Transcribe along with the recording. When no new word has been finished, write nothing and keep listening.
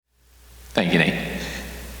Thank you, Nate.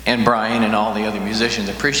 And Brian and all the other musicians,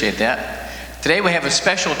 appreciate that. Today we have a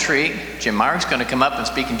special treat. Jim Meyer's going to come up and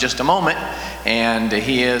speak in just a moment. And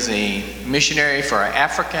he is a missionary for our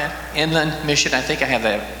Africa Inland Mission. I think I have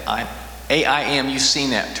that AIM. You've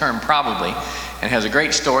seen that term probably. And has a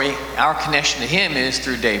great story. Our connection to him is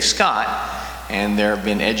through Dave Scott. And there have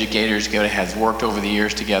been educators who have worked over the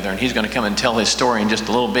years together. And he's going to come and tell his story in just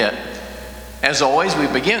a little bit. As always, we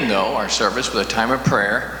begin, though, our service with a time of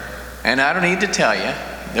prayer. And I don't need to tell you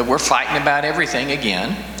that we're fighting about everything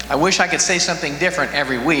again. I wish I could say something different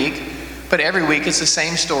every week, but every week it's the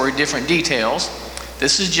same story, different details.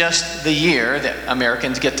 This is just the year that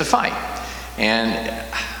Americans get to fight. And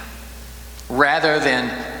rather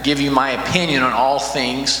than give you my opinion on all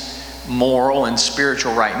things moral and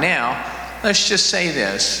spiritual right now, let's just say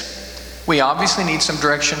this. We obviously need some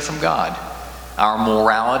direction from God. Our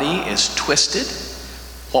morality is twisted.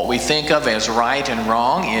 What we think of as right and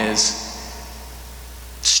wrong is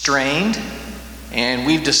strained. And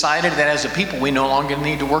we've decided that as a people, we no longer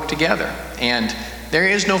need to work together. And there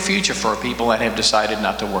is no future for people that have decided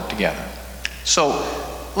not to work together. So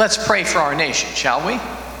let's pray for our nation, shall we?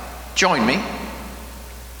 Join me.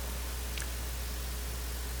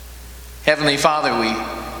 Heavenly Father, we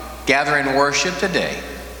gather in worship today.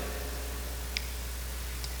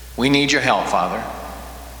 We need your help, Father.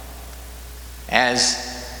 As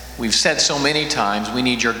we've said so many times, we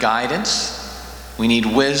need your guidance. We need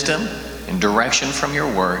wisdom and direction from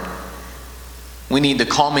your word. We need the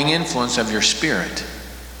calming influence of your Spirit.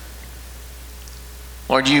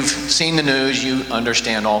 Lord, you've seen the news. You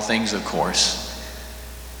understand all things, of course.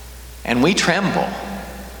 And we tremble.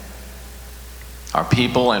 Our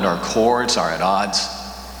people and our courts are at odds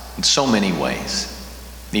in so many ways.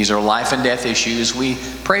 These are life and death issues. We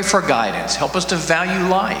pray for guidance. Help us to value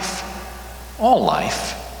life, all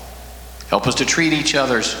life. Help us to treat each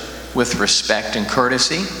other with respect and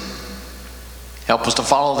courtesy. Help us to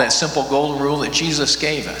follow that simple golden rule that Jesus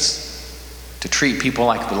gave us, to treat people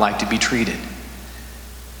like we like to be treated.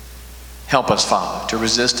 Help us, Father, to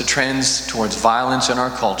resist the trends towards violence in our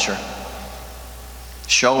culture.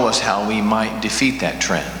 Show us how we might defeat that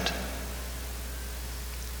trend.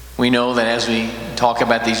 We know that as we talk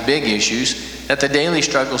about these big issues, that the daily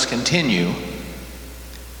struggles continue.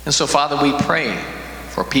 And so, Father, we pray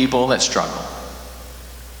for people that struggle.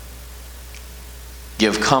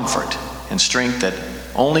 Give comfort and strength that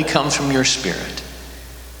only comes from your Spirit.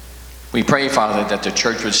 We pray, Father, that the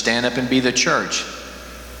church would stand up and be the church.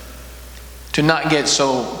 To not get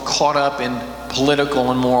so caught up in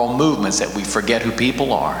political and moral movements that we forget who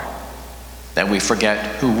people are, that we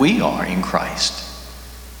forget who we are in Christ.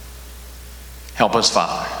 Help us,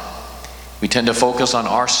 Father. We tend to focus on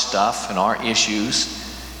our stuff and our issues.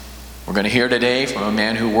 We're going to hear today from a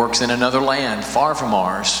man who works in another land far from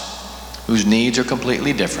ours, whose needs are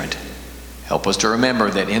completely different. Help us to remember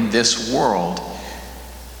that in this world,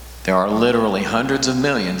 there are literally hundreds of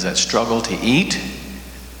millions that struggle to eat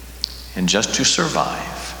and just to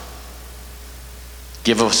survive.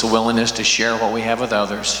 Give us a willingness to share what we have with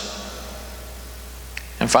others.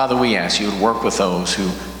 And Father, we ask you to work with those who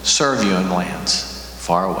serve you in lands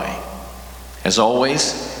far away. As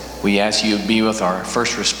always, we ask you to be with our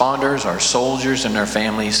first responders, our soldiers, and their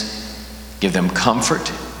families. Give them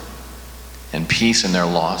comfort and peace in their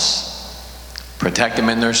loss. Protect them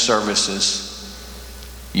in their services.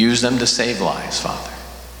 Use them to save lives, Father.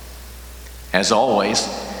 As always,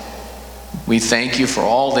 we thank you for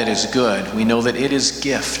all that is good. We know that it is a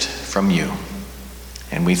gift from you,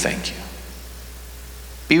 and we thank you.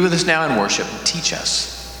 Be with us now in worship and teach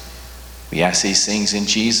us. We ask these things in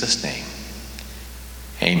Jesus' name.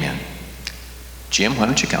 Amen. Jim, why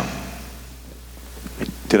don't you come?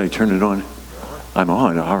 Did I turn it on? I'm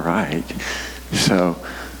on, all right. So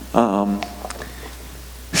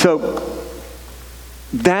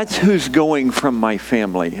that's who's going from my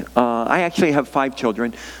family. I actually have 5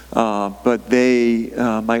 children, but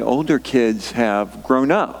my older kids have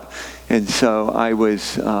grown up. And so I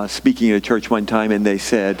was speaking at a church one time, and they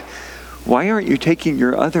said, "Why aren't you taking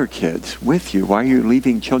your other kids with you? Why are you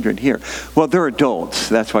leaving children here?" Well, they're adults.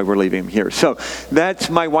 That's why we're leaving them here. So that's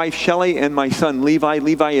my wife, Shelley, and my son, Levi.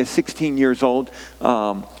 Levi is 16 years old.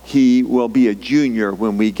 He will be a junior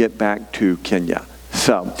when we get back to Kenya.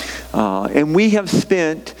 So, and we have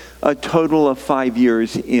spent a total of 5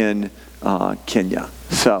 years in Kenya.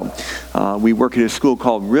 So, we work at a school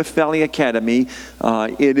called Rift Valley Academy.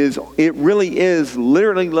 It really is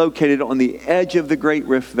literally located on the edge of the Great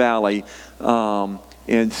Rift Valley.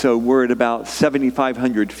 And so we're at about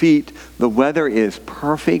 7,500 feet. The weather is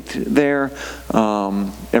perfect there.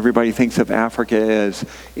 Everybody thinks of Africa as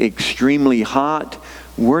extremely hot.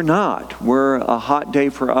 We're not. A hot day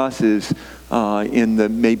for us is in the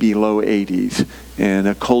maybe low 80s, and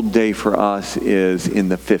a cold day for us is in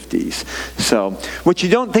the 50s. So what you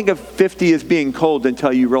don't think of 50 as being cold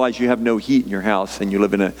until you realize you have no heat in your house and you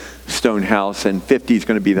live in a stone house, and 50 is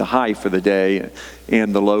going to be the high for the day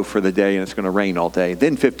and the low for the day, and it's going to rain all day.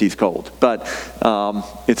 Then 50 is cold, but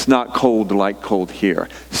it's not cold like cold here.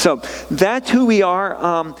 So that's who we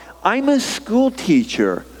are. I'm a school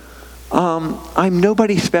teacher. I'm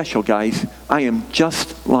nobody special, guys. I am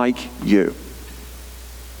just like you.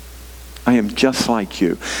 I am just like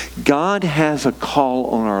you. God has a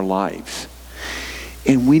call on our lives,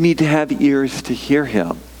 and we need to have ears to hear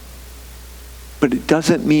him. But it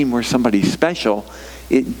doesn't mean we're somebody special.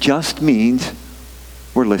 It just means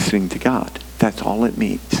we're listening to God. That's all it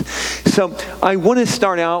means. So I want to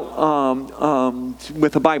start out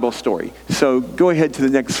with a Bible story. So go ahead to the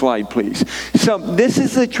next slide, please. So this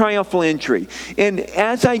is the triumphal entry. And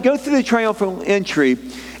as I go through the triumphal entry,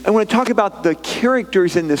 I want to talk about the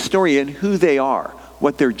characters in the story and who they are,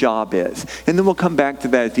 what their job is. And then we'll come back to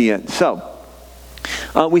that at the end. So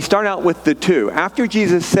we start out with the two. After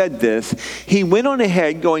Jesus said this, he went on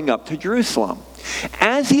ahead going up to Jerusalem.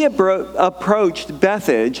 As he approached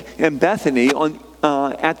Bethphage and Bethany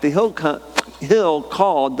at the hill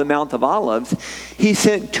called the Mount of Olives, he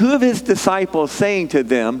sent two of his disciples, saying to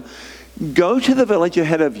them, "Go to the village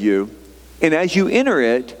ahead of you, and as you enter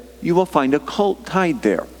it, you will find a colt tied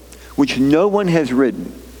there, which no one has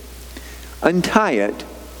ridden. Untie it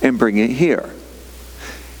and bring it here.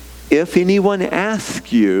 If anyone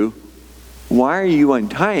asks you, 'Why are you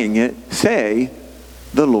untying it?' say,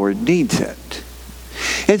 'The Lord needs it.'"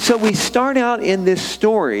 And so we start out in this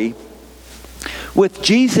story with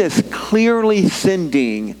Jesus clearly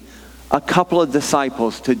sending a couple of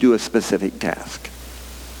disciples to do a specific task.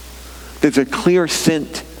 There's a clear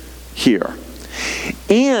sent here.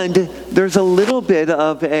 And there's a little bit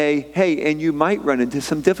of hey, and you might run into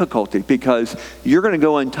some difficulty because you're going to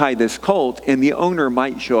go untie this colt and the owner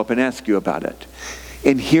might show up and ask you about it.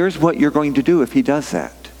 And here's what you're going to do if he does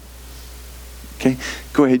that. Okay,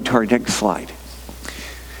 go ahead to our next slide.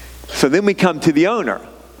 So then we come to the owner.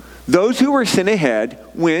 Those who were sent ahead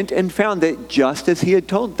went and found it just as he had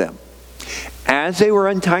told them. As they were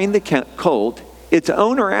untying the colt, its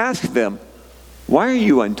owner asked them, "Why are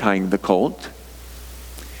you untying the colt?"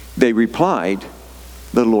 They replied,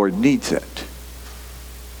 "The Lord needs it."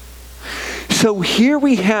 So here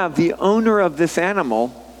we have the owner of this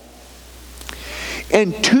animal,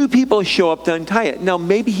 and two people show up to untie it. Now,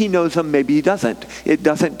 maybe he knows them, maybe he doesn't. It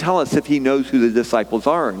doesn't tell us if he knows who the disciples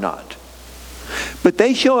are or not. But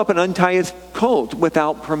they show up and untie his colt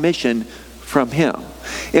without permission from him.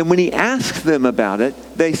 And when he asks them about it,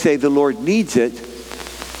 they say, "The Lord needs it,"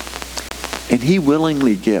 and he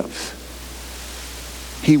willingly gives.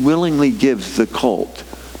 He willingly gives the colt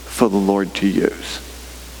for the Lord to use.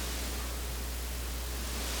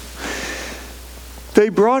 They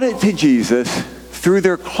brought it to Jesus, threw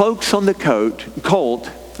their cloaks on the colt,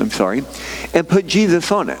 and put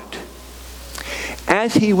Jesus on it.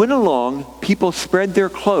 As he went along, people spread their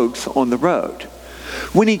cloaks on the road.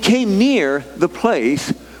 When he came near the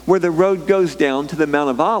place where the road goes down to the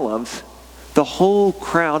Mount of Olives, the whole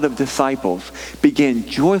crowd of disciples began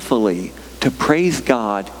joyfully to praise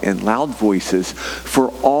God in loud voices for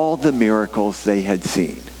all the miracles they had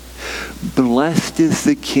seen. "Blessed is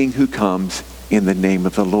the King who comes in the name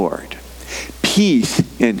of the Lord. Peace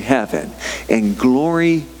in heaven and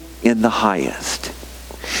glory in the highest."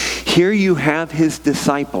 Here you have his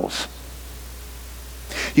disciples.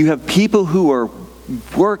 You have people who are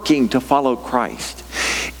working to follow Christ,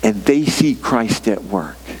 and they see Christ at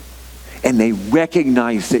work. And they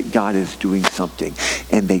recognize that God is doing something,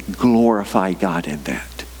 and they glorify God in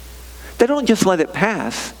that. They don't just let it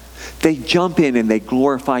pass. They jump in and they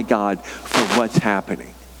glorify God for what's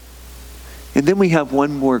happening. And then we have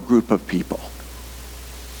one more group of people.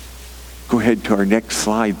 Go ahead to our next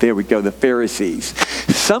slide. There we go, the Pharisees.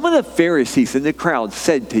 Some of the Pharisees in the crowd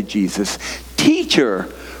said to Jesus, "Teacher,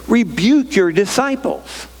 rebuke your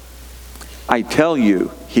disciples." "I tell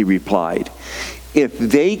you," he replied, "if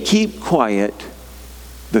they keep quiet,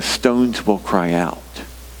 the stones will cry out."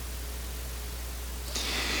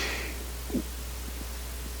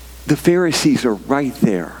 The Pharisees are right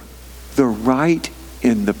there. They're right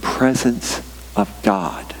in the presence of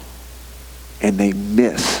God, and they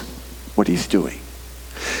miss what he's doing.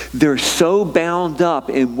 They're so bound up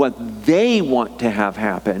in what they want to have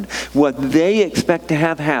happen, what they expect to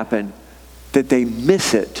have happen, that they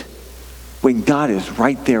miss it when God is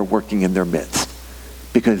right there working in their midst,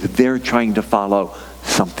 because they're trying to follow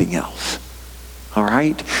something else. All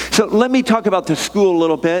right. So let me talk about the school a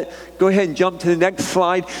little bit. Go ahead and jump to the next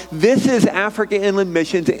slide. This is Africa Inland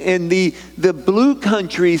Missions, and the blue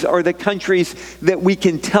countries are the countries that we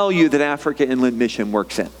can tell you that Africa Inland Mission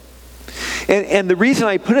works in. And the reason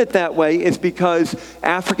I put it that way is because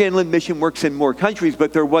Africa Inland Mission works in more countries,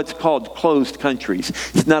 but they're what's called closed countries.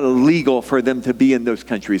 It's not illegal for them to be in those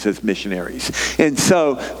countries as missionaries. And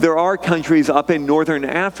so there are countries up in northern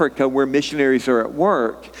Africa where missionaries are at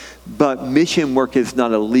work, but mission work is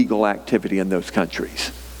not a legal activity in those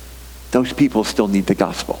countries. Those people still need the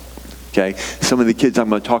gospel. Okay? Some of the kids I'm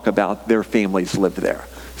going to talk about, their families live there.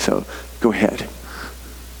 So go ahead.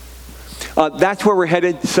 That's where we're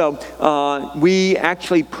headed. So we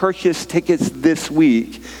actually purchased tickets this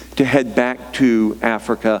week to head back to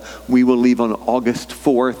Africa. We will leave on August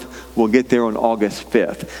 4th. We'll get there on August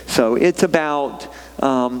 5th. So it's about,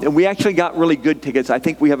 and we actually got really good tickets. I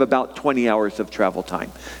think we have about 20 hours of travel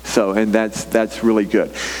time. So, and that's really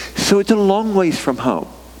good. So it's a long ways from home.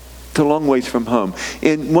 It's a long ways from home.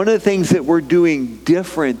 And one of the things that we're doing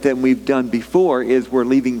different than we've done before is we're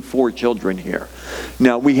leaving 4 children here.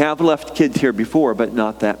 Now, we have left kids here before, but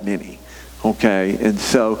not that many. Okay? And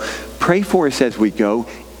so pray for us as we go.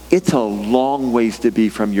 It's a long ways to be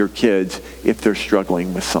from your kids if they're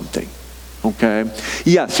struggling with something. Okay?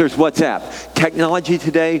 Yes, there's WhatsApp. Technology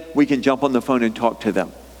today, we can jump on the phone and talk to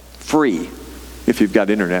them. Free, if you've got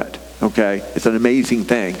internet. Okay, it's an amazing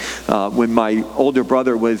thing. When my older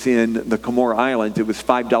brother was in the Comore Islands, it was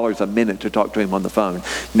 $5 a minute to talk to him on the phone.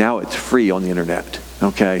 Now it's free on the internet,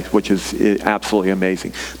 okay, which is absolutely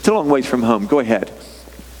amazing. It's a long ways from home. Go ahead.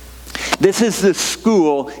 This is the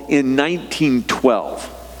school in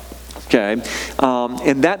 1912. Okay,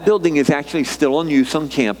 and that building is actually still in use on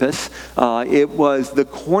campus. It was the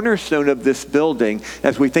cornerstone of this building,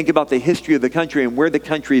 as we think about the history of the country and where the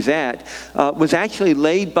country's at, was actually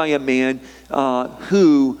laid by a man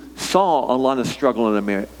who saw a lot of struggle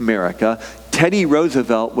in America. Teddy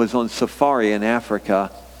Roosevelt was on safari in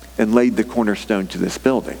Africa and laid the cornerstone to this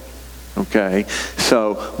building. Okay,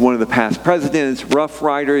 so one of the past presidents, Rough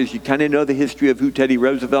Riders, you kind of know the history of who Teddy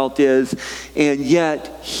Roosevelt is, and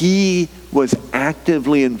yet he was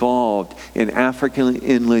actively involved in African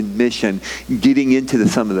Inland Mission, getting into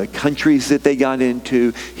some of the countries that they got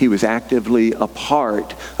into. He was actively a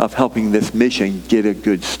part of helping this mission get a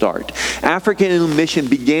good start. African Inland Mission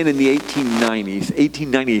began in the 1890s,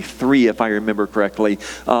 1893 if I remember correctly,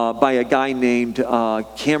 by a guy named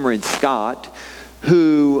Cameron Scott,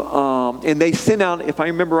 who, and they sent out, if I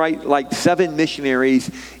remember right, like 7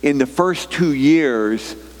 missionaries in the first 2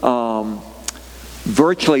 years.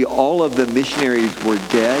 Virtually all of the missionaries were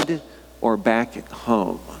dead or back at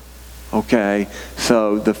home. Okay,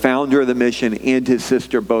 so the founder of the mission and his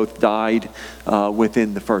sister both died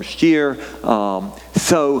within the first year.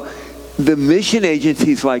 So the mission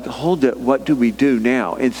agency's like, hold it, what do we do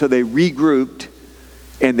now? And so they regrouped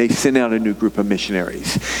and they sent out a new group of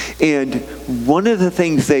missionaries. And one of the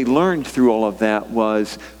things they learned through all of that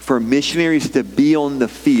was for missionaries to be on the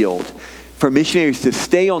field, for missionaries to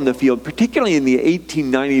stay on the field, particularly in the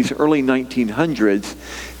 1890s, early 1900s,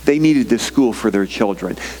 they needed the school for their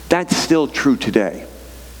children. That's still true today.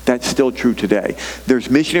 That's still true today.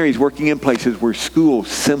 There's missionaries working in places where school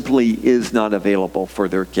simply is not available for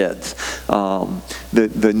their kids.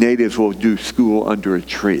 The natives will do school under a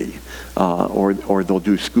tree. Or they'll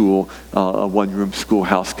do school, a one-room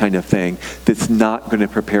schoolhouse kind of thing that's not going to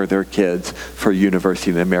prepare their kids for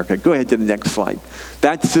university in America. Go ahead to the next slide.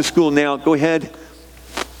 That's the school now. Go ahead.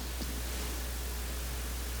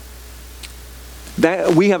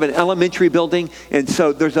 We have an elementary building, and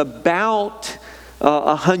so there's about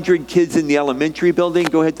 100 kids in the elementary building.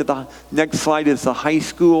 Go ahead to the next slide is the high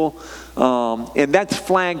school. And that's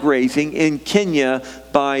flag raising. In Kenya,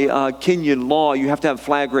 by Kenyan law, you have to have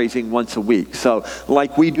flag raising once a week. So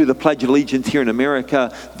like we do the Pledge of Allegiance here in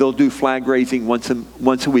America, they'll do flag raising once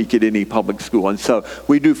a week at any public school. And so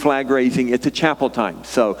we do flag raising. It's a chapel time.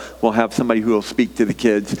 So we'll have somebody who will speak to the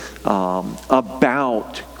kids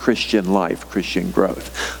about Christian life, Christian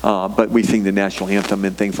growth. But we sing the national anthem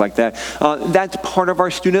and things like that. That's part of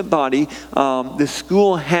our student body. The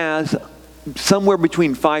school has somewhere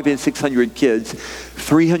between 500 and 600 kids.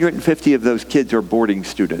 350 of those kids are boarding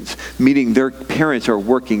students, meaning their parents are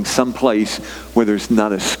working someplace where there's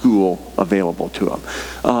not a school available to them.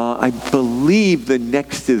 I believe the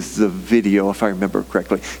next is the video, if I remember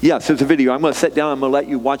correctly. Yes, there's a video. I'm going to sit down. I'm going to let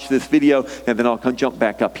you watch this video, and then I'll come jump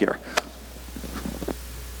back up here.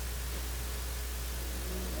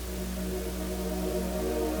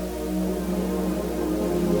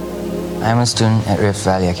 I'm a student at Rift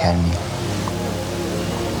Valley Academy.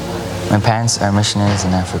 My parents are missionaries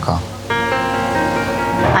in Africa.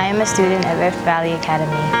 am a student at Rift Valley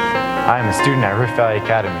Academy. I am a student at Rift Valley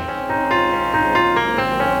Academy.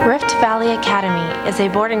 Rift Valley Academy is a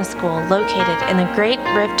boarding school located in the Great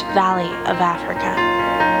Rift Valley of Africa.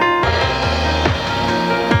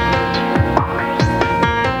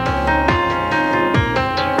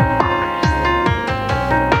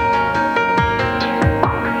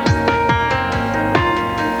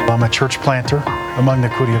 I'm a church planter among the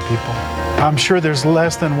Kuria people. I'm sure there's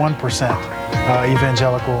less than 1%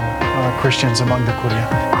 evangelical Christians among the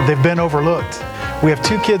Kuria. They've been overlooked. We have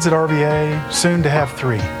 2 kids at RVA, soon to have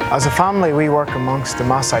 3. As a family, we work amongst the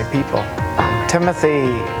Maasai people. Timothy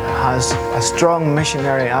has a strong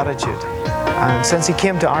missionary attitude, and since he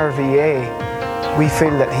came to RVA, we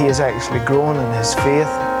feel that he has actually grown in his faith,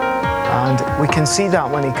 and we can see that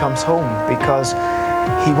when he comes home, because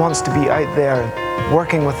he wants to be out there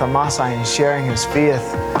working with the Maasai and sharing his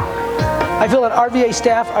faith. I feel that RVA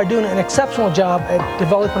staff are doing an exceptional job at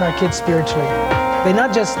developing our kids spiritually. They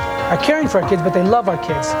not just are caring for our kids, but they love our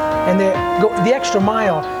kids, and they go the extra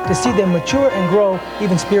mile to see them mature and grow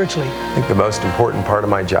even spiritually. I think the most important part of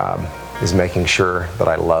my job is making sure that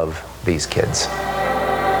I love these kids.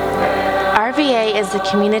 RVA is a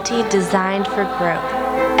community designed for growth.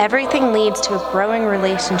 Everything leads to a growing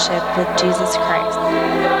relationship with Jesus Christ.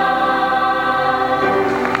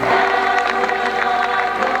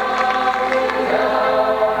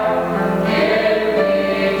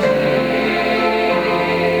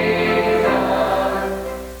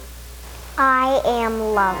 I am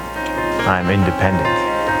loved. I'm independent.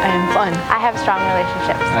 I am fun. I have strong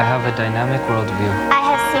relationships. I have a dynamic worldview. I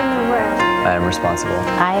have seen the world. I am responsible.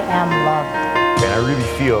 I am loved. And I really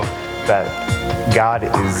feel that God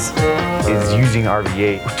is using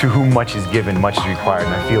RVA. To whom much is given, much is required.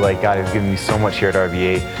 And I feel like God has given me so much here at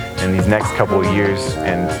RVA. And these next couple of years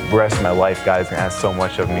and the rest of my life, God is going to ask so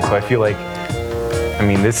much of me. So I feel like, I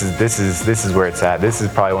mean, this is where it's at. This is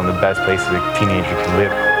probably one of the best places a teenager can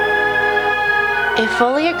live. A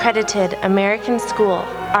fully accredited American school,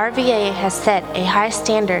 RVA has set a high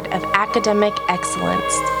standard of academic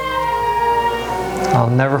excellence. I'll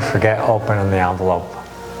never forget opening the envelope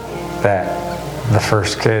that the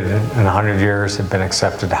first kid in 100 years had been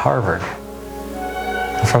accepted to Harvard.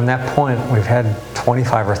 From that point, we've had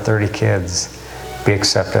 25 or 30 kids be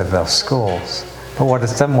accepted at those schools. But what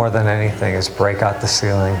it's done more than anything is break out the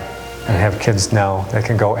ceiling and have kids know they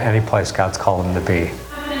can go any place God's called them to be.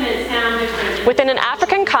 Within an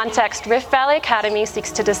African context, Rift Valley Academy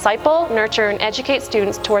seeks to disciple, nurture, and educate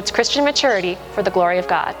students towards Christian maturity for the glory of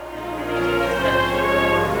God.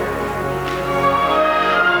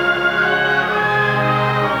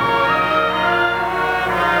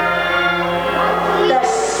 The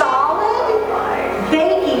solid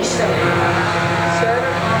baking soda. Set it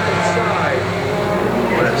on its side.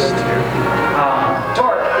 West.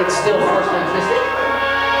 Torque, it's still force existing.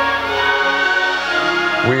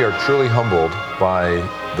 We are truly humbled by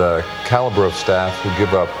the caliber of staff who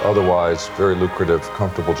give up otherwise very lucrative,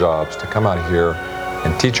 comfortable jobs to come out here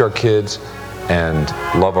and teach our kids and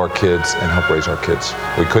love our kids and help raise our kids.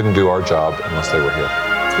 We couldn't do our job unless they were here.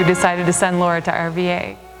 We decided to send Laura to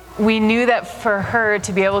RVA. We knew that for her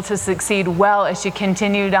to be able to succeed well as she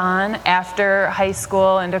continued on after high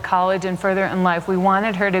school and to college and further in life, we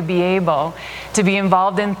wanted her to be able to be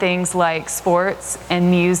involved in things like sports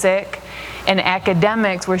and music and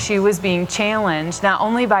academics, where she was being challenged not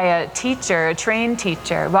only by a teacher, a trained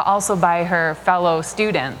teacher, but also by her fellow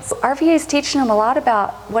students. RVA is teaching them a lot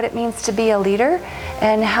about what it means to be a leader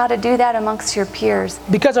and how to do that amongst your peers.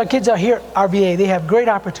 Because our kids are here at RVA, they have great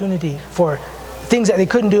opportunity for things that they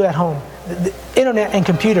couldn't do at home. The internet and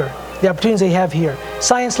computer, the opportunities they have here.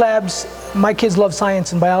 Science labs, my kids love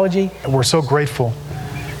science and biology. We're so grateful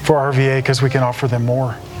for RVA because we can offer them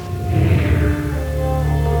more.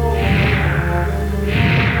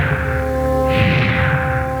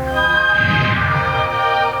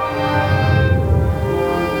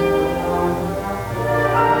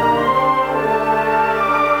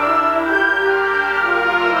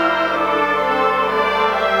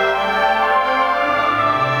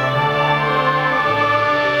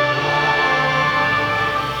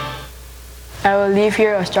 I will leave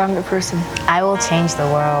here a stronger person. I will change the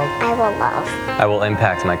world. I will love. I will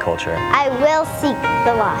impact my culture. I will seek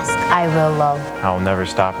the lost. I will love. I will never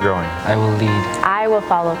stop growing. I will lead. I will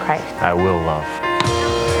follow Christ. I will love.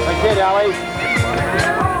 My kid, Ellie.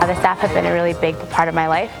 The staff have been a really big part of my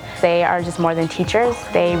life. they are just more than teachers.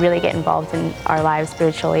 They really get involved in our lives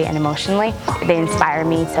spiritually and emotionally. They inspire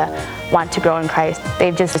me to want to grow in Christ.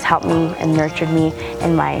 They've just helped me and nurtured me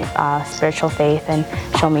in my spiritual faith and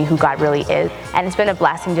shown me who God really is. And it's been a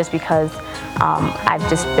blessing just because I've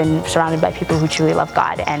just been surrounded by people who truly love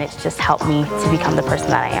God, and it's just helped me to become the person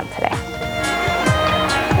that I am today.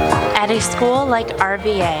 At a school like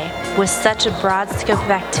RVA, with such a broad scope of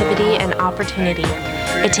activity and opportunity,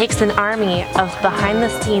 it takes an army of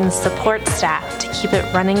behind-the-scenes support staff to keep it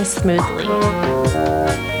running smoothly.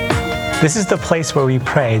 This is the place where we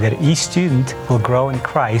pray that each student will grow in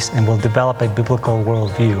Christ and will develop a biblical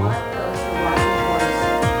worldview.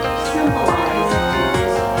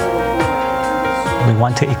 We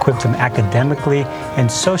want to equip them academically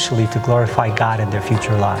and socially to glorify God in their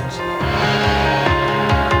future lives.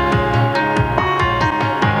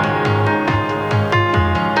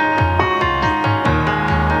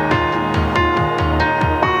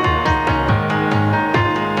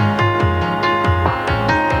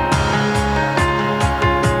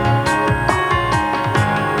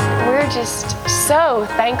 So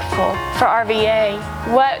thankful for RVA.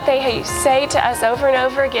 What they say to us over and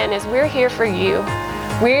over again is, we're here for you.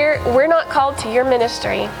 We're not called to your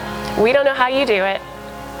ministry. We don't know how you do it,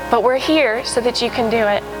 but we're here so that you can do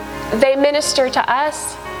it. They minister to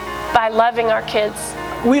us by loving our kids.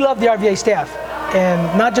 We love the RVA staff,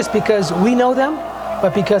 and not just because we know them,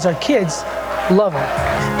 but because our kids love them.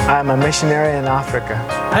 I'm a missionary in Africa.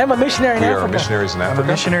 I am a missionary in Africa. We are missionaries in Africa. I'm a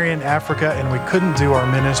missionary in Africa, and we couldn't do our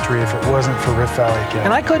ministry if it wasn't for Rift Valley Academy.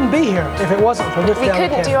 And I couldn't be here if it wasn't for Rift Valley Academy.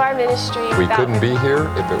 We couldn't do our ministry We couldn't be here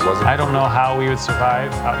if it wasn't. I don't know how we would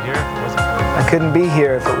survive out here if it wasn't for I couldn't be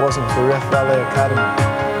here if it wasn't for Rift Valley Academy.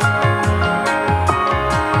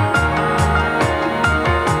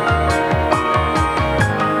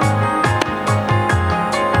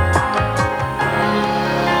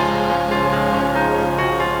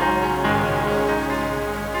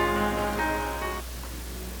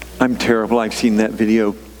 I'm terrible. I've seen that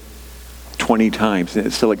video 20 times, and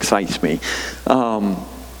it still excites me.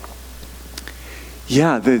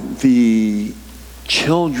 The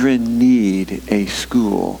children need a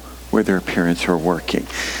school where their parents are working.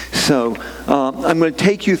 So I'm going to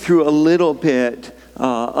take you through a little bit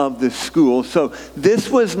of the school. So this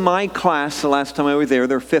was my class the last time I was there.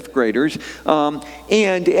 They're fifth graders.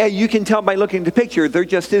 And you can tell by looking at the picture, they're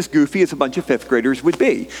just as goofy as a bunch of fifth graders would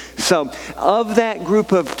be. So of that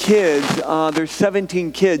group of kids, there's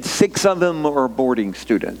 17 kids. 6 of them are boarding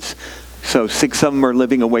students. So 6 of them are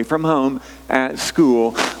living away from home at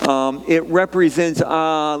school. It represents,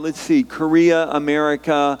 Korea,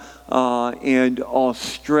 America, and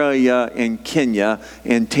Australia, and Kenya,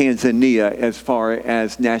 and Tanzania as far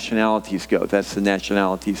as nationalities go. That's the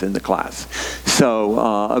nationalities in the class. So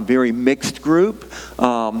a very mixed group.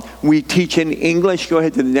 We teach in English. Go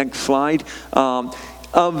ahead to the next slide.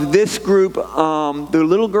 Of this group, the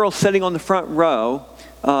little girl sitting on the front row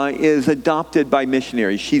is adopted by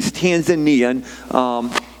missionaries. She's Tanzanian,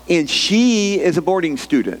 and she is a boarding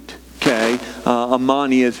student. Okay,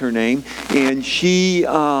 Amani is her name, and she,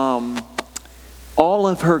 all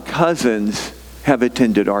of her cousins have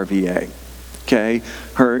attended RVA. Okay,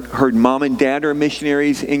 her mom and dad are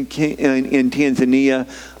missionaries in Tanzania.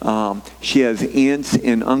 She has aunts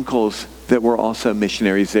and uncles that were also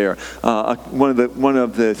missionaries there. One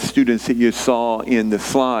of the students that you saw in the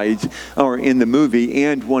slides or in the movie,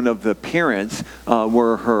 and one of the parents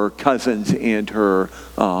were her cousins and her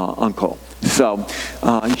uncle. So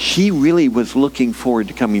she really was looking forward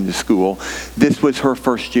to coming to school. This was her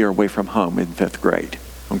first year away from home in 5th grade.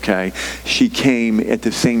 Okay, she came at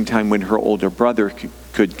the same time when her older brother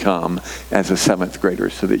could come as a 7th grader,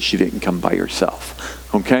 so that she didn't come by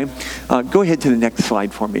herself. Okay, go ahead to the next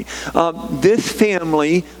slide for me. This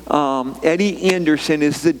family, Eddie Anderson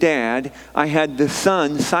is the dad. I had the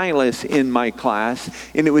son, Silas, in my class,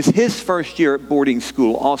 and it was his first year at boarding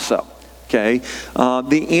school also. Okay,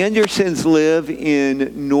 the Andersons live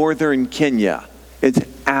in northern Kenya. It's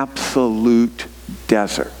absolute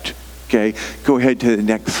desert. Okay, go ahead to the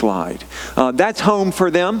next slide. That's home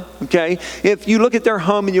for them. Okay, if you look at their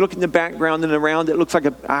home and you look in the background and around, it looks like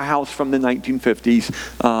a house from the 1950s.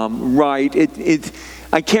 Right?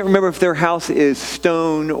 I can't remember if their house is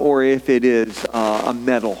stone or if it is a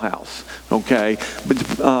metal house. Okay,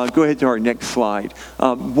 but go ahead to our next slide.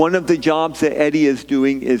 One of the jobs that Eddie is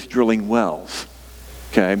doing is drilling wells.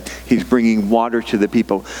 Okay, he's bringing water to the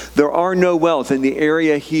people. There are no wells in the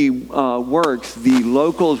area he works. The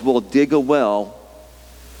locals will dig a well.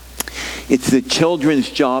 It's the children's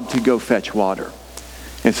job to go fetch water.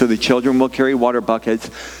 And so the children will carry water buckets.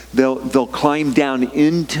 They'll climb down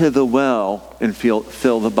into the well and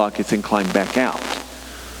fill the buckets and climb back out.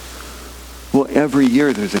 Well, every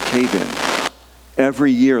year there's a cave-in.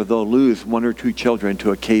 Every year they'll lose 1 or 2 children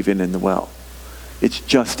to a cave-in in the well. It's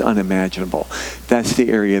just unimaginable. That's the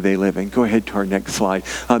area they live in. Go ahead to our next slide.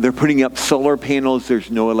 They're putting up solar panels.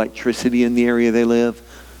 There's no electricity in the area they live.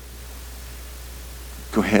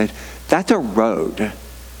 Go ahead. That's a road.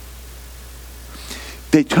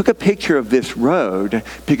 They took a picture of this road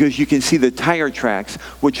because you can see the tire tracks,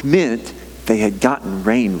 which meant they had gotten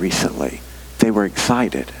rain recently. They were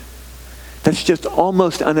excited. That's just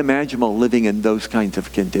almost unimaginable living in those kinds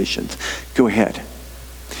of conditions. Go ahead.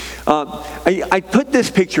 I put this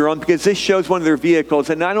picture on because this shows one of their vehicles,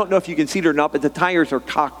 and I don't know if you can see it or not, but the tires are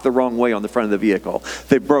cocked the wrong way on the front of the vehicle.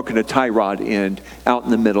 They've broken a tie rod end out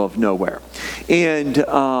in the middle of nowhere. And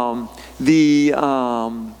under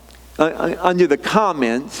the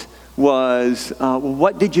comments was, well,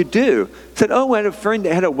 what did you do? I said, I had a friend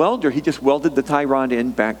that had a welder. He just welded the tie rod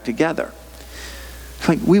end back together. It's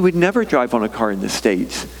like, we would never drive on a car in the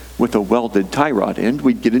States with a welded tie rod end.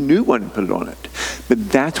 We'd get a new one and put it on it. But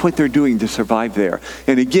that's what they're doing to survive there.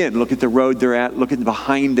 And again, look at the road they're at. Look at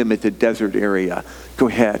behind them at the desert area. Go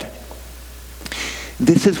ahead.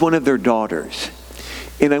 This is one of their daughters.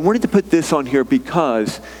 And I wanted to put this on here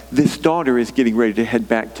because this daughter is getting ready to head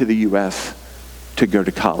back to the U.S. to go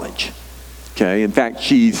to college. Okay. In fact,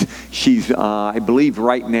 she's I believe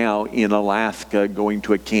right now in Alaska going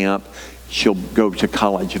to a camp. She'll go to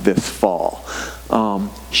college this fall.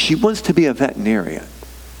 She wants to be a veterinarian.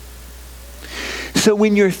 So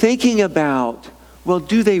when you're thinking about, well,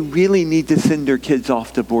 do they really need to send their kids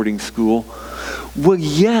off to boarding school? Well,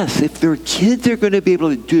 yes, if their kids are going to be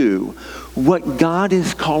able to do what God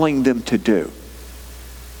is calling them to do,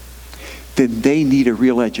 then they need a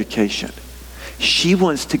real education. She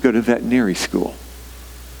wants to go to veterinary school.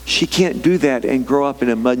 She can't do that and grow up in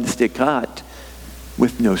a mud and stick hut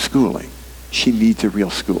with no schooling. She needs a real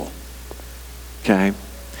school. Okay?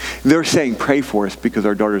 They're saying pray for us because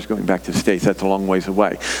our daughter's going back to the States. That's a long ways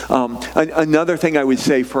away. Another thing I would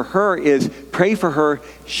say for her is pray for her.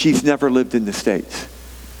 She's never lived in the States.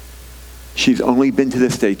 She's only been to the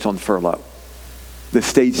States on furlough. The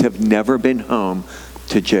States have never been home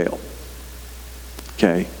to jail.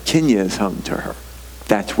 Okay? Kenya is home to her.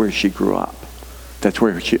 That's where she grew up. That's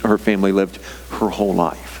where her family lived her whole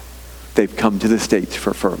life. They've come to the States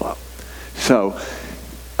for furlough. So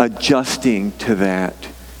adjusting to that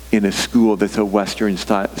in a school that's a Western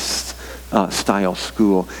style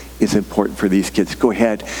school is important for these kids. Go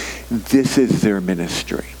ahead. This is their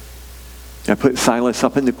ministry. I put Silas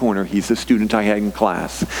up in the corner. He's the student I had in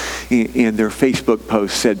class. And their Facebook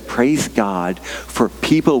post said, praise God for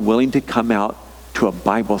people willing to come out to a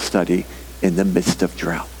Bible study in the midst of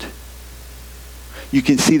drought. You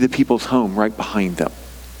can see the people's home right behind them.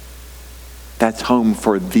 That's home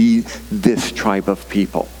for this tribe of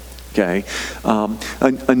people. Okay.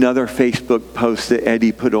 Another Facebook post that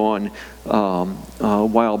Eddie put on a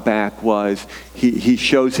while back was he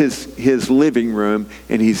shows his living room,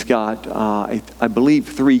 and he's got I believe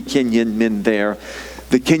 3 Kenyan men there.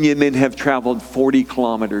 The Kenyan men have traveled 40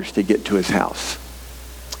 kilometers to get to his house.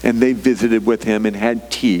 And they visited with him and had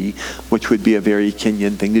tea, which would be a very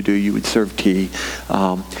Kenyan thing to do. You would serve tea.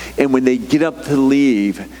 And when they get up to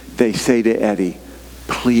leave, they say to Eddie,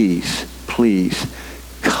 please,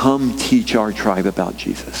 come teach our tribe about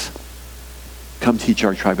Jesus. Come teach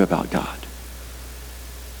our tribe about God.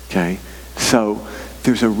 Okay? So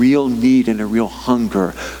there's a real need and a real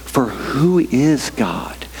hunger for who is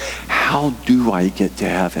God? How do I get to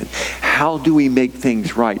heaven? How do we make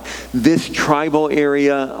things right? This tribal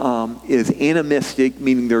area is animistic,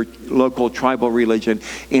 meaning their local tribal religion,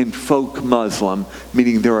 and folk Muslim,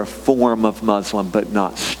 meaning they're a form of Muslim, but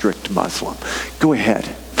not strict Muslim. Go ahead.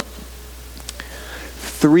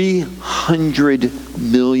 300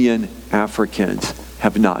 million Africans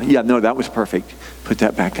have not. Yeah, no, that was perfect. Put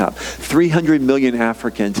that back up. 300 million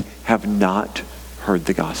Africans have not heard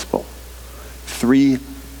the gospel.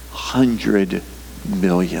 300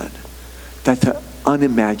 million. That's an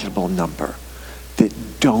unimaginable number that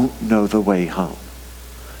don't know the way home.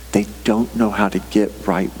 They don't know how to get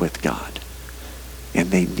right with God. And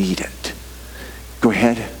they need it. Go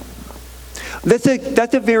ahead. That's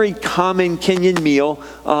a very common Kenyan meal.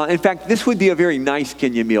 In fact, this would be a very nice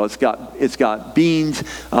Kenyan meal. It's got beans,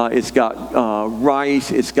 it's got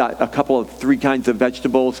rice, it's got a couple of 3 kinds of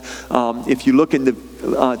vegetables. If you look in the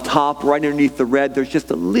top, right underneath the red, there's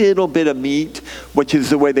just a little bit of meat, which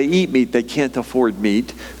is the way they eat meat. They can't afford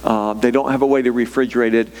meat. They don't have a way to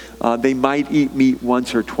refrigerate it. They might eat meat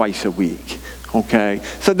once or twice a week. Okay,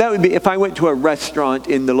 so that would be, if I went to a restaurant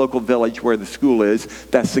in the local village where the school is,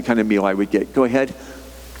 that's the kind of meal I would get. Go ahead.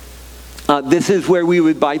 This is where we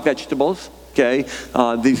would buy vegetables. Okay,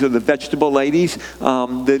 these are the vegetable ladies.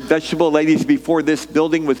 The vegetable ladies before this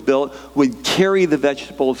building was built would carry the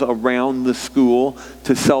vegetables around the school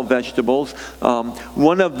to sell vegetables.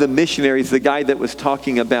 One of the missionaries, the guy that was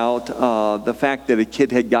talking about the fact that a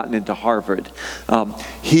kid had gotten into Harvard,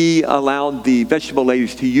 he allowed the vegetable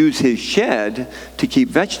ladies to use his shed to keep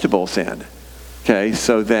vegetables in. Okay,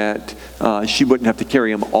 so that she wouldn't have to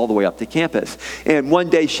carry them all the way up to campus. And one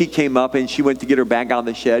day she came up and she went to get her bag out of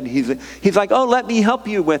the shed. He's like, oh, let me help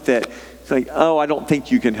you with it. It's like, oh, I don't think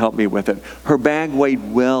you can help me with it. Her bag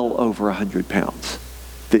weighed well over 100 pounds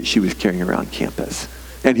that she was carrying around campus.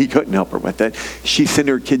 And he couldn't help her with it. She sent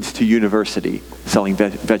her kids to university selling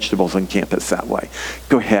vegetables on campus that way.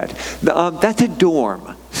 Go ahead. That's a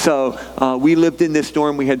dorm. So we lived in this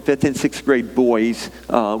dorm. We had 5th and 6th grade boys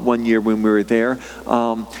one year when we were there.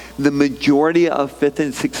 The majority of 5th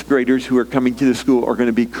and 6th graders who are coming to the school are going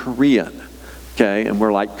to be Korean. Okay, and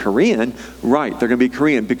we're like, Korean? Right, they're going to be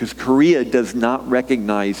Korean because Korea does not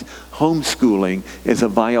recognize homeschooling as a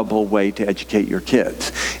viable way to educate your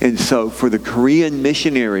kids. And so for the Korean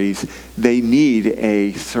missionaries, they need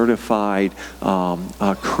a certified,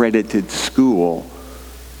 accredited school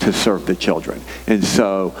to serve the children. And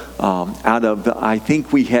so out of the, I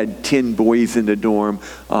think we had 10 boys in the dorm.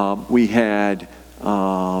 We had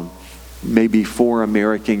maybe 4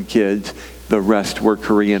 American kids. The rest were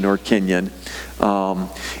Korean or Kenyan.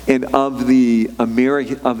 And of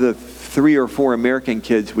the 3 or 4 American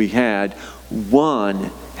kids we had,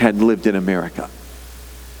 1 had lived in America.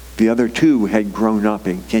 The other 2 had grown up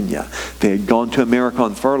in Kenya. They had gone to America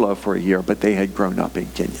on furlough for a year, but they had grown up in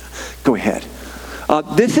Kenya. Go ahead.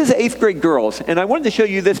 This is 8th grade girls, and I wanted to show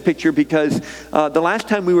you this picture because the last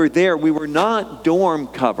time we were there, we were not dorm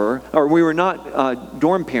parents.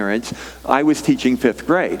 I was teaching 5th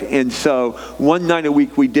grade, and so one night a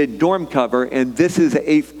week we did dorm cover, and this is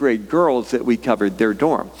 8th grade girls that we covered their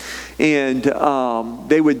dorm. And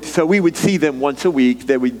we would see them once a week.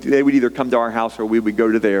 They would either come to our house or we would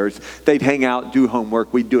go to theirs. They'd hang out, do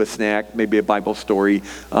homework. We'd do a snack, maybe a Bible story,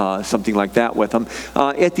 something like that with them.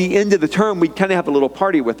 At the end of the term, we'd kind of have a little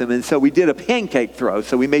party with them. And so we did a pancake throw.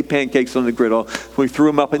 So we made pancakes on the griddle. We threw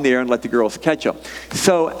them up in the air and let the girls catch them.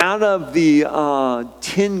 So out of the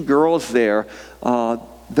 10 girls there,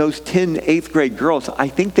 those 10 8th grade girls, I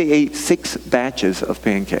think they ate 6 batches of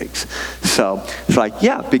pancakes. So it's like,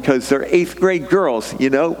 yeah, because they're 8th grade girls,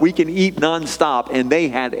 we can eat nonstop, and they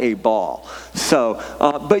had a ball. So,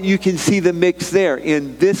 but you can see the mix there.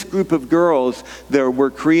 In this group of girls, there were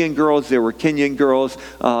Korean girls, there were Kenyan girls,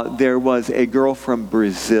 there was a girl from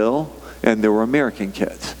Brazil, and there were American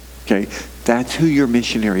kids. Okay, that's who your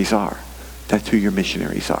missionaries are. That's who your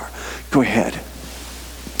missionaries are. Go ahead.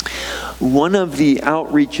 One of the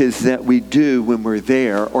outreaches that we do when we're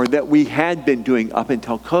there, or that we had been doing up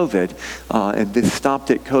until COVID, and this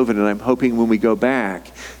stopped at COVID, and I'm hoping when we go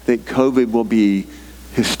back that COVID will be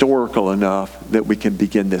historical enough that we can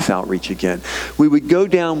begin this outreach again. We would go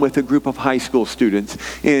down with a group of high school students,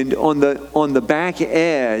 and on the back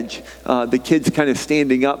edge, the kids kind of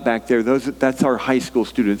standing up back there, that's our high school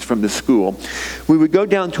students from the school. We would go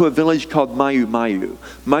down to a village called Mayu Mayu.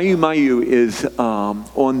 Mayu Mayu is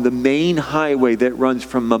on the main highway that runs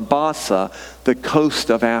from Mombasa, the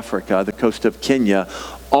coast of Africa, the coast of Kenya,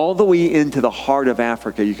 all the way into the heart of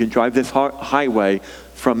Africa. You can drive this highway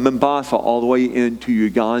from Mombasa all the way into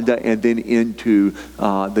Uganda and then into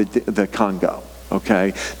the Congo,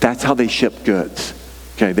 okay? That's how they ship goods,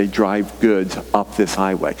 okay? They drive goods up this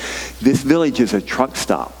highway. This village is a truck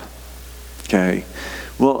stop, okay?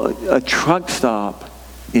 Well, a truck stop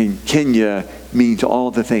in Kenya means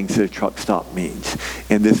all the things that a truck stop means.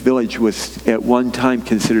 And this village was at one time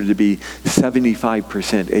considered to be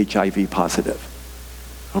 75% HIV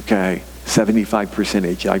positive, okay?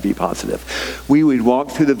 75% HIV positive. We would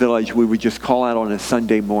walk through the village. We would just call out on a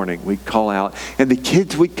Sunday morning. We'd call out, and the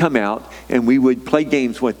kids would come out, and we would play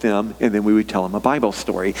games with them, and then we would tell them a Bible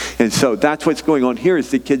story. And so that's what's going on here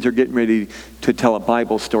is the kids are getting ready to tell a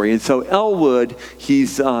Bible story. And so Elwood,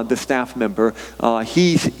 he's the staff member,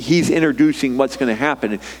 he's introducing what's going to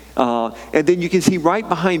happen. And then you can see right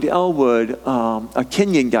behind Elwood, a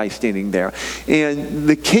Kenyan guy standing there. And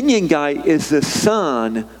the Kenyan guy is the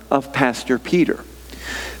son of Pastor Peter.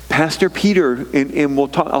 Pastor Peter, and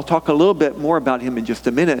I'll talk a little bit more about him in just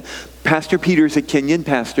a minute. Pastor Peter is a Kenyan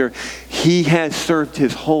pastor. He has served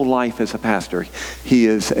his whole life as a pastor. He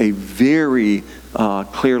is a very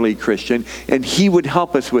clearly Christian, and he would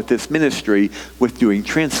help us with this ministry with doing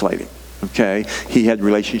translating. Okay, he had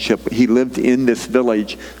relationship. He lived in this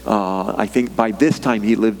village. I think by this time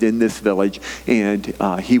he lived in this village, and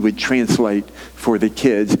he would translate for the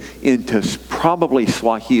kids into probably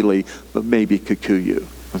Swahili, but maybe Kikuyu.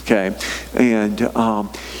 Okay, and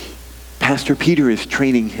Pastor Peter is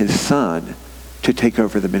training his son to take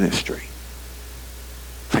over the ministry.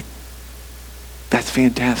 Like, that's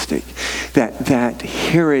fantastic. That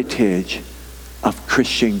heritage of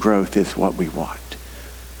Christian growth is what we want.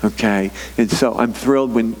 Okay, and so I'm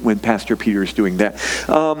thrilled when Pastor Peter is doing that.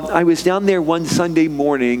 I was down there one Sunday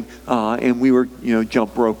morning, and we were,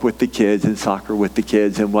 jump rope with the kids and soccer with the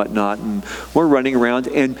kids and whatnot, and we're running around.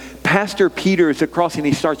 And Pastor Peter is across, and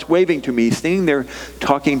he starts waving to me. He's standing there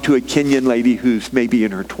talking to a Kenyan lady who's maybe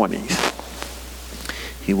in her 20s.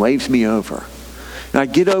 He waves me over, and I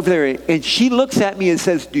get over there, and she looks at me and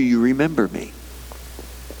says, "Do you remember me?"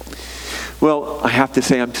 Well, I have to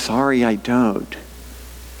say, I'm sorry, I don't.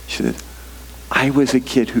 She said, "I was a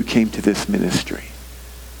kid who came to this ministry.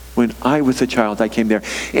 When I was a child, I came there."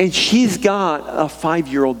 And she's got a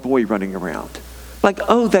 5-year-old boy running around. Like,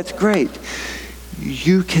 "Oh, that's great.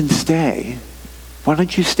 You can stay. Why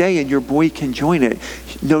don't you stay and your boy can join it?"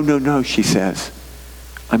 No, she says.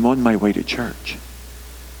 "I'm on my way to church."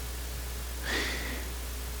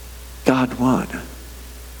 God won.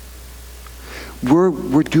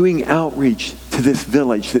 We're doing outreach to this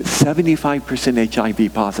village that's 75%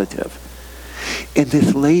 HIV positive. And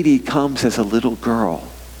this lady comes as a little girl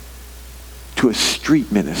to a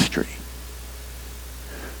street ministry.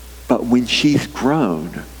 But when she's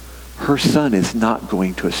grown, her son is not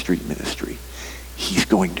going to a street ministry. He's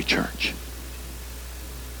going to church.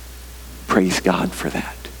 Praise God for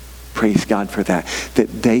that. Praise God for that.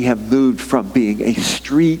 That they have moved from being a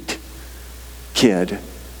street kid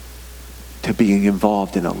to being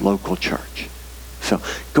involved in a local church. So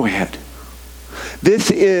go ahead. This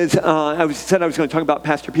is, I said I was going to talk about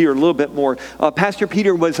Pastor Peter a little bit more. Pastor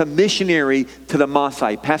Peter was a missionary to the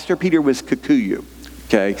Maasai. Pastor Peter was Kikuyu.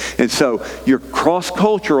 Okay, and so you're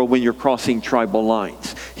cross-cultural when you're crossing tribal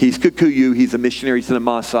lines. He's Kikuyu, he's a missionary to the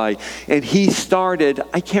Maasai, and he started,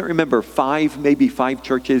 I can't remember, maybe five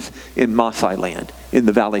churches in Maasai land, in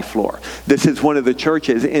the valley floor. This is one of the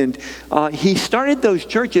churches, and he started those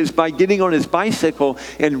churches by getting on his bicycle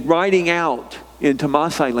and riding out into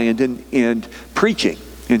Maasai land and preaching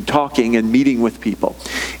and talking and meeting with people.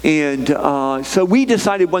 And so we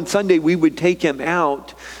decided one Sunday we would take him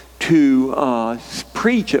out to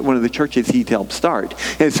preach at one of the churches he'd helped start.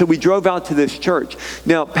 And so we drove out to this church.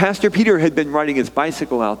 Now, Pastor Peter had been riding his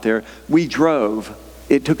bicycle out there. We drove.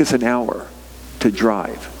 It took us an hour to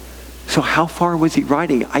drive. So how far was he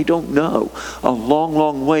riding? I don't know. A long,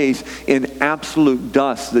 long ways in absolute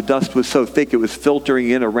dust. The dust was so thick it was filtering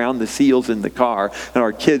in around the seals in the car, and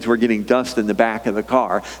our kids were getting dust in the back of the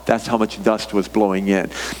car. That's how much dust was blowing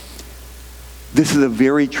in. This is a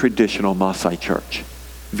very traditional Maasai church.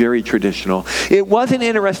 Very traditional. It was an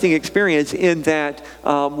interesting experience in that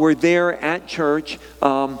we're there at church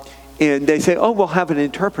and they say, "Oh, we'll have an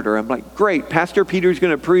interpreter." I'm like, "Great, Pastor Peter's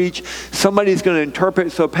going to preach. Somebody's going to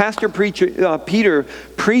interpret." So Pastor Peter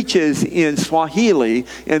preaches in Swahili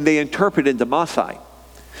and they interpret into Maasai.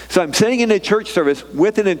 So I'm sitting in a church service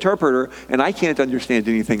with an interpreter and I can't understand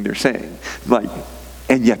anything they're saying.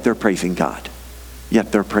 And yet they're praising God.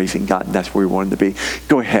 Yet they're praising God, and that's where we wanted to be.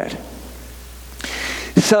 Go ahead.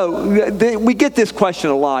 So we get this question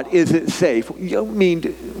a lot: is it safe?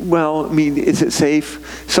 Is it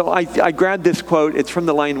safe? So I grabbed this quote. It's from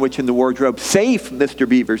The Lion, Witch, and the Wardrobe. Safe, Mr.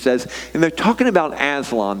 Beaver says, and they're talking about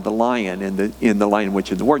Aslan, the lion, in the Lion,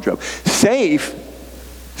 Witch, and the Wardrobe. Safe,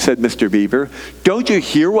 said Mr. Beaver. Don't you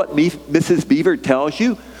hear what Mrs. Beaver tells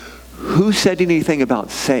you? Who said anything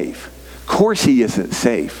about safe? Of course he isn't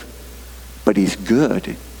safe, but he's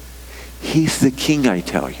good. He's the king, I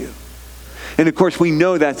tell you. And of course, we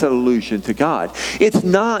know that's an allusion to God. It's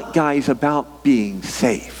not, guys, about being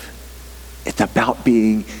safe. It's about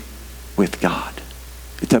being with God.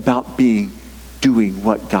 It's about doing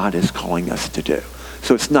what God is calling us to do.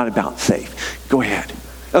 So it's not about safe. Go ahead.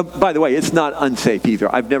 By the way, it's not unsafe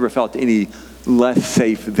either. I've never felt any less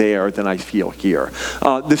safe there than I feel here.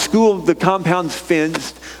 The compound's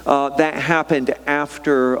fenced. That happened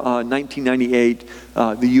after 1998.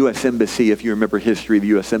 The U.S. Embassy, if you remember history, the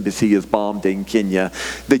U.S. Embassy is bombed in Kenya.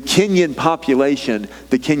 The Kenyan population,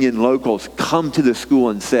 the Kenyan locals, come to the school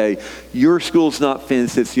and say, "Your school's not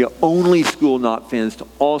fenced. It's the only school not fenced.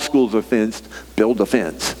 All schools are fenced. Build a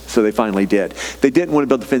fence." So they finally did. They didn't want to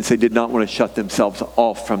build the fence. They did not want to shut themselves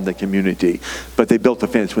off from the community. But they built the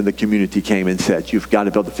fence when the community came and said, "You've got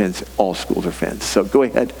to build the fence. All schools are fenced." So go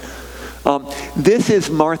ahead. This is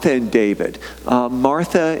Martha and David.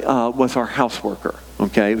 Martha was our house worker.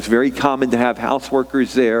 Okay, it was very common to have house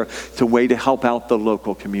workers there. It's a way to help out the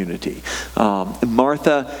local community.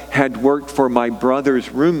 Martha had worked for my brother's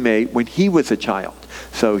roommate when he was a child.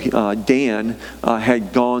 So Dan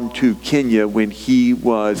had gone to Kenya when he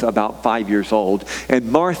was about 5 years old,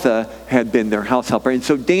 and Martha had been their house helper. And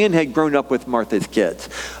so Dan had grown up with Martha's kids.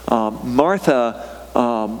 Martha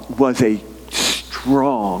was a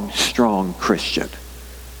strong Christian.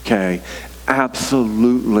 Okay,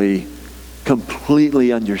 absolutely,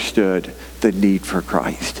 completely understood the need for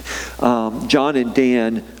Christ. John and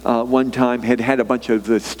Dan one time had a bunch of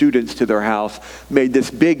the students to their house, made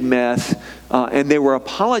this big mess, and they were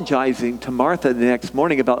apologizing to Martha the next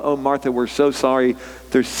morning about, oh, Martha, we're so sorry.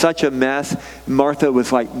 There's such a mess. Martha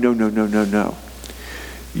was like, no.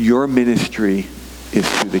 Your ministry is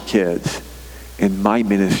to the kids, and my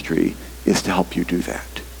ministry is to help you do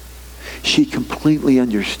that. She completely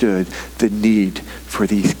understood the need for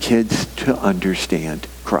these kids to understand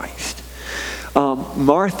Christ.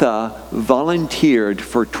 Martha volunteered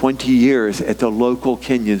for 20 years at the local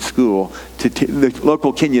Kenyan school, the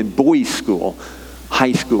local Kenyan boys' school,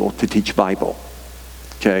 high school, to teach Bible.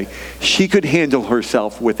 Okay, she could handle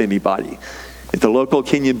herself with anybody. At the local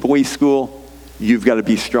Kenyan boys' school, you've got to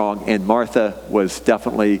be strong, and Martha was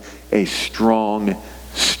definitely a strong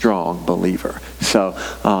believer. So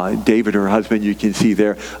David, her husband, you can see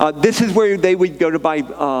there. This is where they would go to buy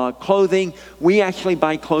clothing. We actually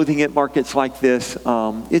buy clothing at markets like this.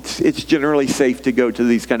 It's generally safe to go to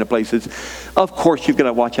these kind of places. Of course, you've got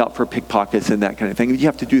to watch out for pickpockets and that kind of thing. You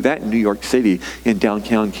have to do that in New York City, in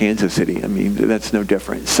downtown Kansas City. I mean, that's no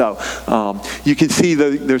different. So you can see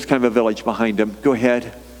there's kind of a village behind them. Go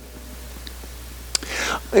ahead.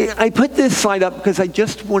 I put this slide up because I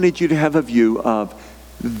just wanted you to have a view of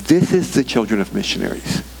this is the children of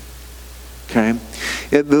missionaries. Okay?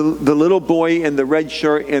 The little boy in the red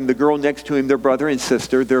shirt and the girl next to him, their brother and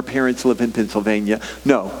sister, their parents live in Pennsylvania.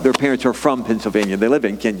 No, their parents are from Pennsylvania. They live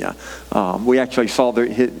in Kenya. We actually saw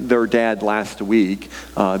their dad last week.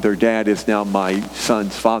 Their dad is now my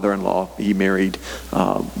son's father-in-law. He married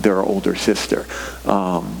their older sister.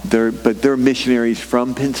 They're missionaries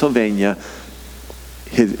from Pennsylvania.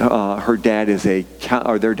 Their dad is a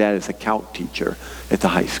calc teacher at the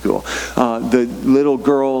high school. The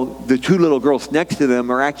two little girls next to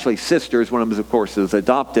them are actually sisters. One of them, of course, is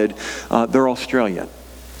adopted. They're Australian.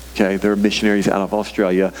 Okay, they're missionaries out of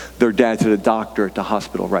Australia. Their dad's a doctor at the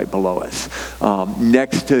hospital right below us.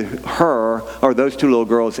 Next to her, or those two little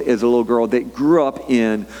girls, is a little girl that grew up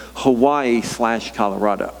in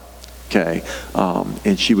Hawaii/Colorado. Okay,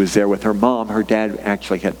 and she was there with her mom. Her dad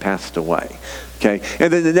actually had passed away. Okay,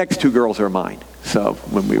 and then the next two girls are mine. So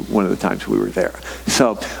one of the times we were there.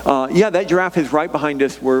 So that giraffe is right behind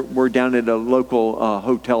us. We're down at a local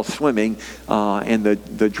hotel swimming, and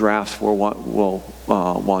the giraffes will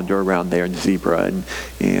wander around there, and zebra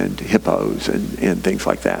and hippos and things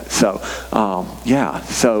like that. So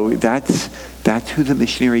so that's who the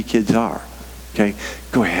missionary kids are. Okay,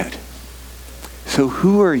 go ahead. So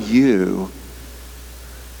who are you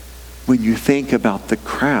when you think about the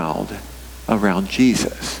crowd around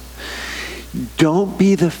Jesus? Don't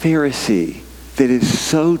be the Pharisee that is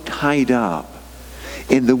so tied up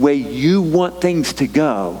in the way you want things to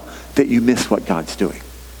go that you miss what God's doing.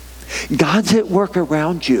 God's at work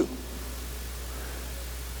around you.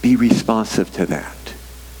 Be responsive to that,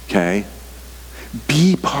 okay?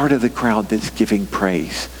 Be part of the crowd that's giving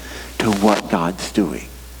praise to what God's doing,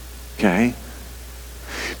 okay?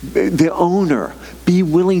 The owner, be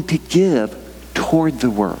willing to give toward the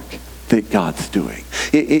work that God's doing.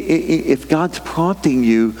 If God's prompting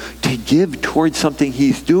you to give towards something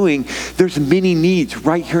he's doing, there's many needs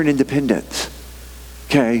right here in Independence,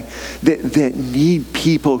 okay, that need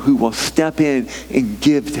people who will step in and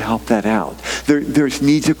give to help that out. There's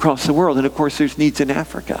needs across the world, and of course there's needs in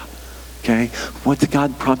Africa, okay? What's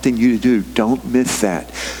God prompting you to do? Don't miss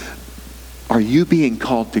that. Are you being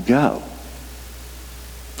called to go?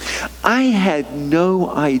 I had no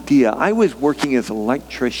idea. I was working as an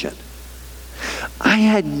electrician. I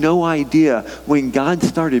had no idea when God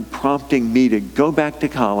started prompting me to go back to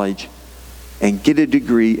college and get a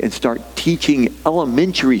degree and start teaching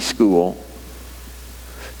elementary school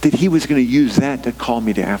that he was going to use that to call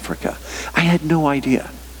me to Africa. I had no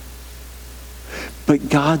idea. But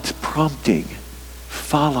God's prompting,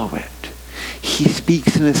 follow it. He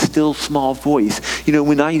speaks in a still small voice. You know,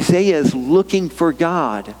 when Isaiah is looking for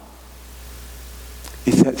God,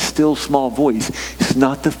 it's that still small voice. It's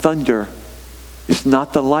not the thunder. It's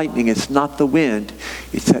not the lightning. It's not the wind.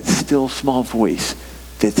 It's that still small voice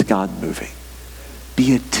that's God moving.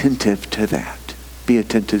 be attentive to that. Be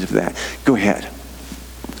attentive to that. Go ahead.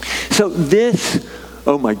 So this,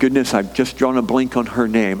 oh my goodness, I've just drawn a blank on her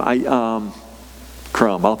name.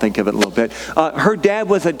 Crumb, I'll think of it a little bit. Her dad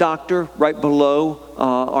was a doctor right below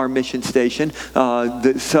our mission station,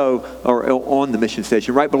 or on the mission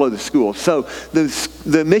station, right below the school. So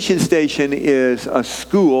the mission station is a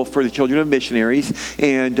school for the children of missionaries,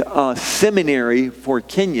 and a seminary for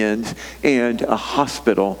Kenyans, and a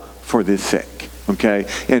hospital for the sick. Okay,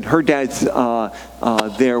 and her dad's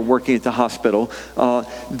there working at the hospital.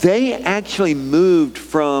 They actually moved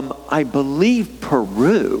from, I believe,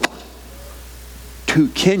 Peru to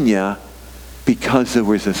Kenya because there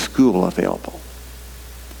was a school available.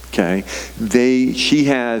 Okay, she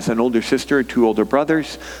has an older sister and 2 older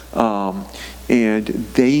brothers, and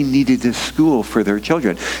they needed this school for their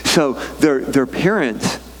children. So their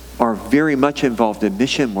parents are very much involved in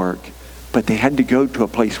mission work, but they had to go to a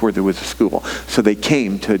place where there was a school. So they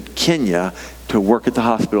came to Kenya to work at the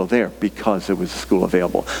hospital there because there was a school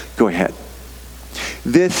available. Go ahead.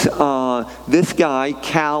 This guy,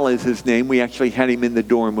 Cal is his name. We actually had him in the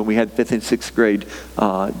dorm when we had 5th and 6th grade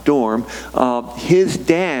dorm. His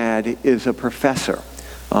dad is a professor.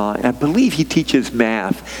 I believe he teaches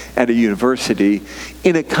math at a university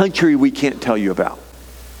in a country we can't tell you about.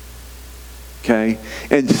 Okay?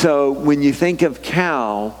 And so when you think of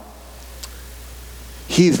Cal,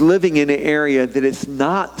 he's living in an area that it's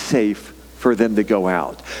not safe for them to go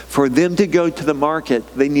out. For them to go to the market,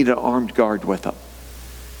 they need an armed guard with them.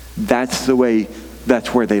 That's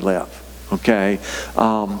where they live, okay?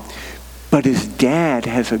 But his dad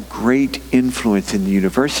has a great influence in the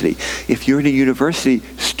university. If you're in a university,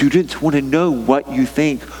 students want to know what you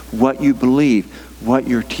think, what you believe, what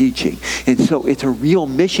you're teaching. And so it's a real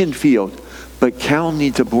mission field. But Cal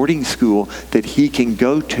needs a boarding school that he can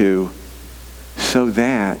go to so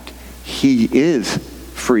that he is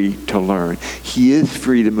free to learn. He is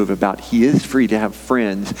free to move about. He is free to have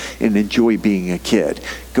friends and enjoy being a kid.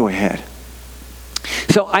 Go ahead.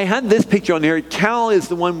 So I had this picture on here. Cal is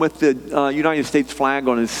the one with the United States flag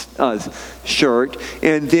on his shirt.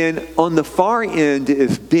 And then on the far end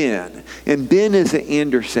is Ben. And Ben is an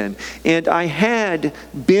Anderson. And I had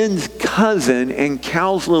Ben's cousin and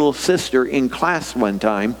Cal's little sister in class one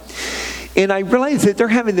time. And I realized that they're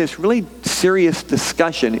having this really serious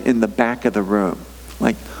discussion in the back of the room.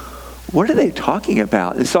 Like, what are they talking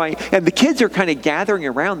about? And the kids are kind of gathering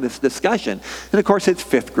around this discussion. And of course, it's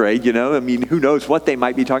 5th grade, I mean, who knows what they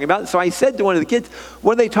might be talking about. So I said to one of the kids,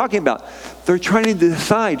 what are they talking about? They're trying to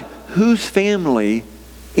decide whose family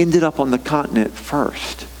ended up on the continent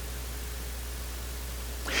first.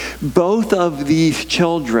 Both of these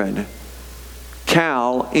children,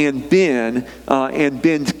 Cal and Ben, and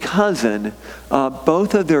Ben's cousin,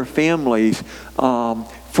 both of their families,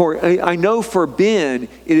 I know for Ben,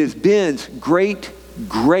 it is Ben's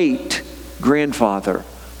great-great-grandfather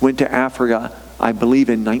went to Africa, I believe,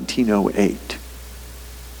 in 1908.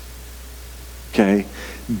 Okay?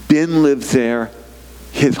 Ben lives there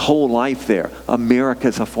his whole life there.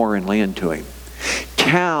 America's a foreign land to him.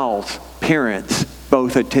 Cal's parents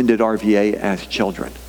both attended RVA as children.